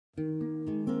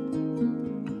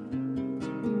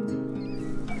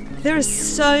There are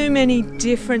so many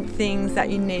different things that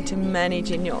you need to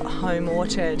manage in your home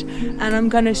orchard, and I'm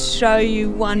going to show you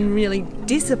one really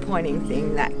disappointing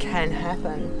thing that can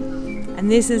happen. And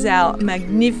this is our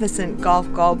magnificent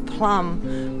Gulf Gold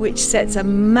Plum, which sets a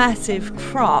massive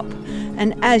crop,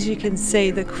 and as you can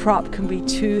see, the crop can be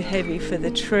too heavy for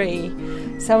the tree.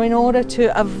 So in order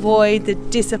to avoid the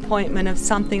disappointment of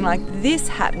something like this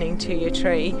happening to your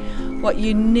tree, what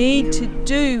you need to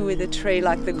do with a tree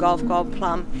like the Gulf Gold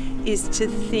Plum is to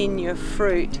thin your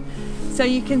fruit. So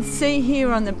you can see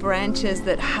here on the branches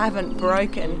that haven't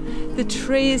broken, the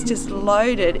tree is just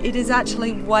loaded. It is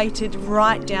actually weighted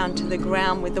right down to the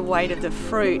ground with the weight of the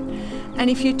fruit. And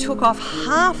if you took off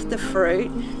half the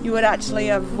fruit, you would actually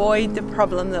avoid the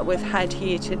problem that we've had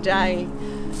here today.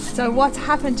 So what's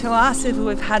happened to us is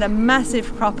we've had a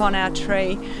massive crop on our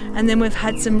tree, and then we've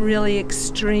had some really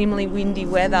extremely windy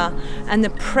weather, and the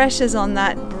pressures on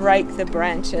that break the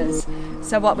branches.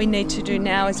 So what we need to do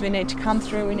now is we need to come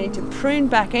through, we need to prune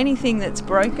back anything that's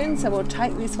broken. So we'll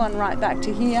take this one right back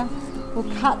to here.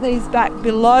 We'll cut these back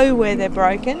below where they're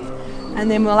broken, and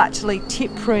then we'll actually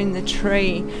tip prune the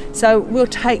tree. So we'll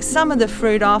take some of the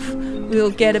fruit off,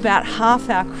 we'll get about half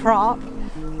our crop,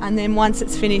 and then once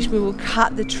it's finished we will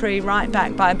cut the tree right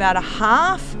back by about a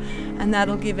half, and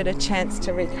that'll give it a chance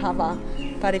to recover.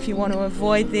 But if you want to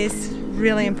avoid this,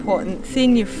 really important,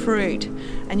 thin your fruit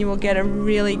and you will get a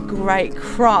really great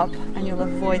crop and you'll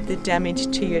avoid the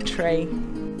damage to your tree.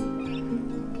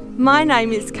 My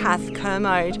name is Kath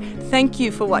Kermode. Thank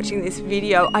you for watching this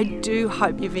video. I do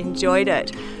hope you've enjoyed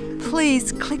it.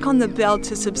 Please click on the bell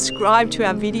to subscribe to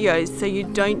our videos so you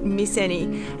don't miss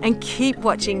any, and keep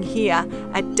watching here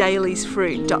at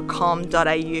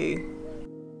daleysfruit.com.au.